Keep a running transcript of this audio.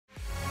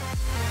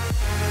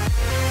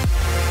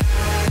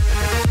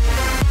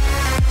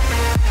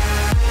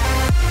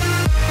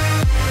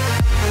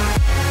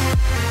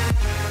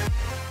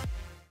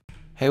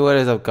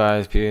What is up,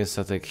 guys?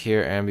 PvmCeltic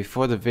here, and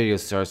before the video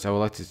starts, I would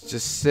like to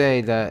just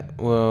say that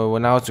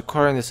when I was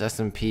recording this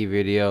SMP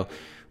video,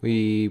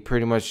 we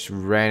pretty much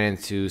ran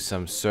into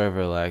some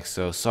server lag,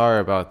 so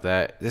sorry about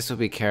that. This will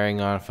be carrying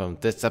on from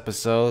this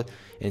episode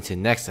into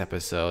next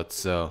episode,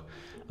 so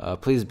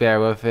please bear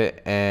with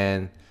it,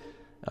 and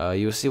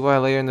you will see why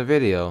later in the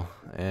video.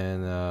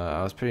 And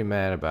I was pretty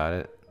mad about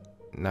it,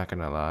 not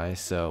gonna lie.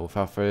 So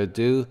without further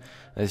ado,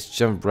 let's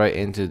jump right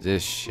into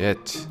this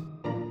shit.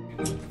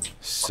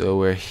 So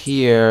we're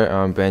here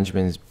on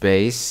Benjamin's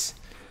base,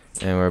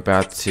 and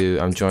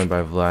I'm joined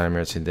by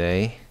Vladimir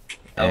today.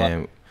 Hello.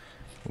 And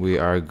we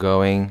are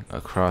going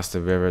across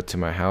the river to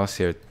my house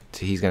here.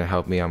 He's gonna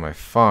help me on my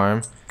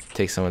farm,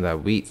 take some of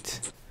that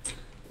wheat,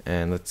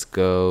 and let's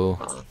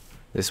go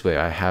this way.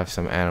 I have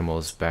some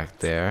animals back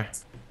there.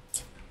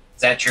 Is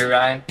that true,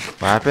 Ryan?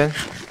 What happened?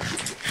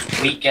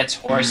 Wheat gets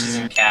horses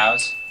and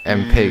cows.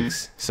 And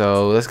pigs.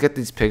 So let's get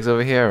these pigs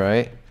over here,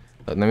 right?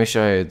 Let me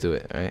show you how to do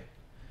it, right?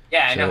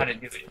 Yeah, I know how to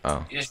do it.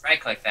 Oh. You just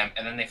right-click them,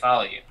 and then they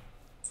follow you.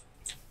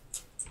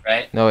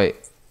 Right? No, wait.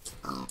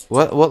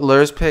 What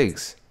lures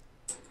pigs?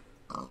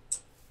 What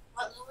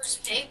lures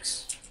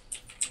pigs?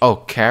 Oh,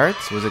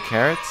 carrots? Was it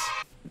carrots?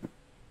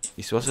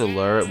 You're supposed to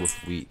lure it with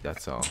wheat,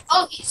 that's all.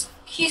 Oh, he's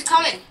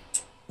coming.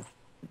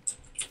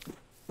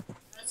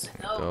 Let's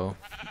go. Go.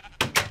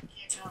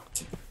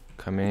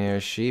 Come in here,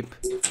 sheep.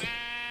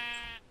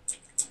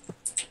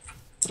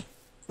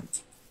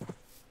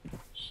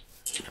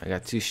 I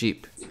got 2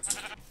 sheep.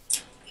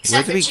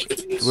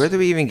 Where do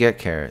we even get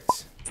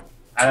carrots?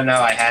 I don't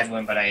know, I had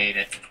one, but I ate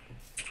it.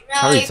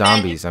 Probably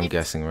zombies, I'm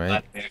guessing,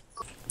 right?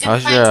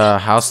 How's your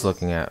house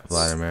looking at,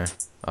 Vladimir?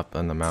 Up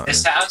on the mountain.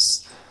 This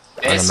house?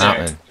 On the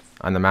mountain.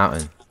 On the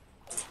mountain.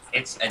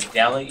 It's a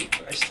deli,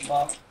 first of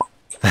all.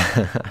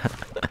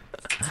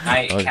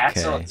 My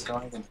castle is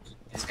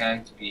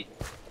going to be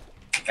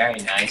very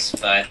nice,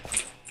 but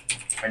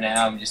for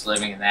now I'm just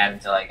living in that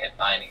until I get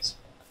mining supplies.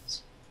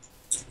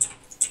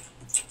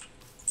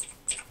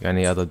 Got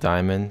any other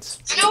diamonds?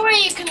 You know where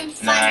you can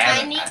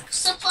find mining I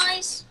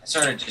supplies?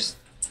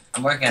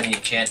 I'm working on the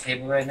enchant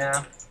table right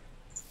now.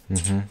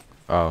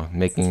 Oh,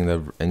 making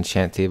the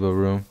enchant table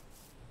room?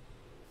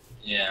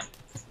 Yeah.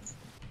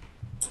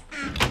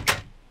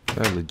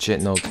 There are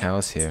legit no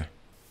cows here.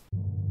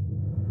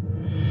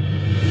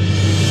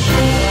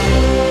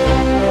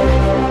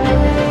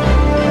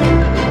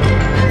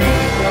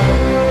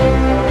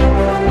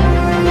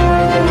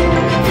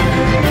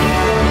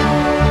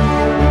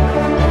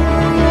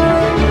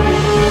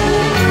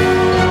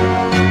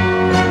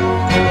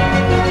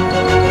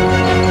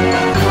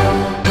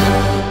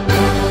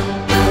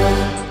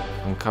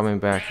 Coming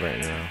back right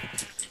now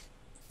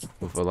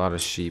with a lot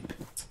of sheep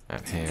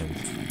at hand.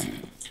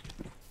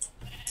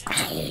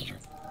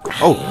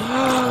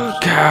 Oh,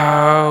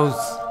 cows!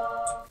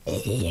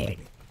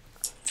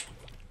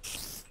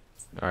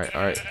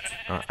 Alright.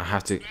 I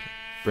have to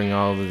bring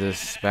all of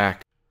this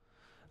back.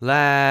 Lag!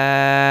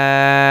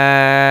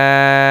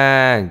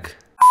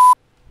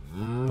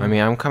 I mean,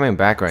 I'm coming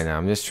back right now.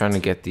 I'm just trying to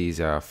get these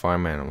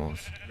farm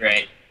animals.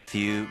 Great.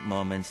 Few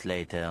moments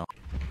later.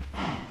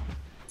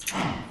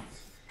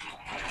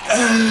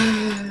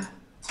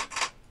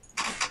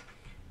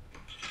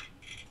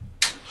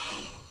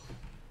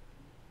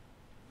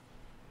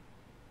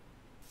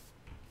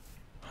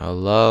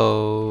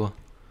 Hello?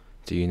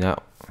 Do you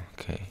not?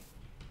 Okay.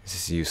 This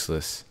is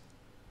useless.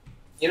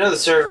 You know the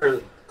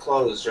server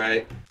closed,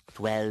 right?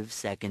 12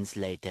 seconds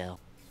later.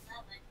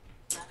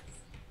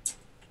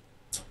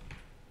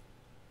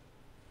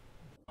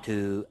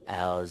 2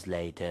 hours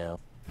later.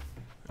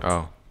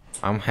 Oh,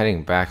 I'm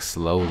heading back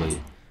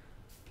slowly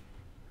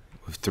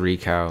with 3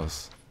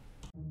 cows.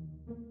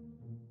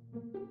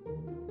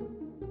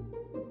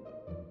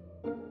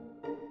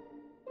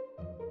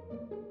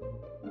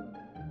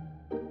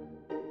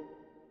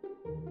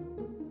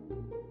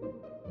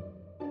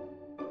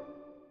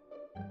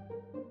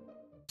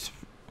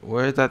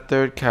 Where did that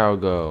 3rd cow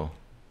go?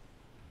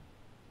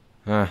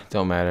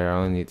 Don't matter. I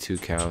only need 2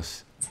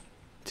 cows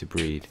to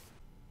breed.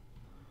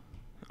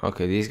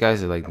 Okay, these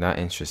guys are like not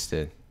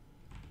interested.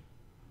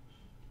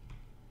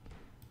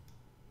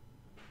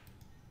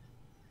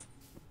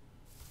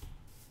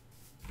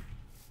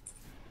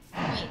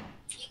 Wait,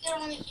 he can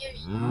only hear you.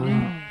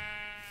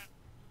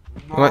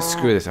 You know what?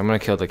 Screw this. I'm gonna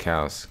kill the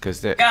cows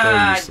because they're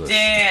useless.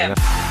 Damn!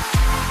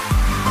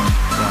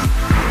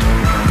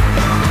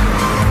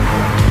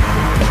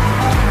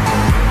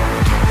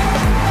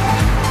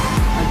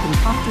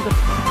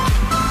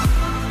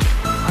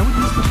 I would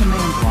use the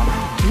command block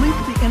to blink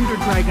the Ender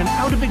Dragon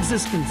out of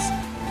existence.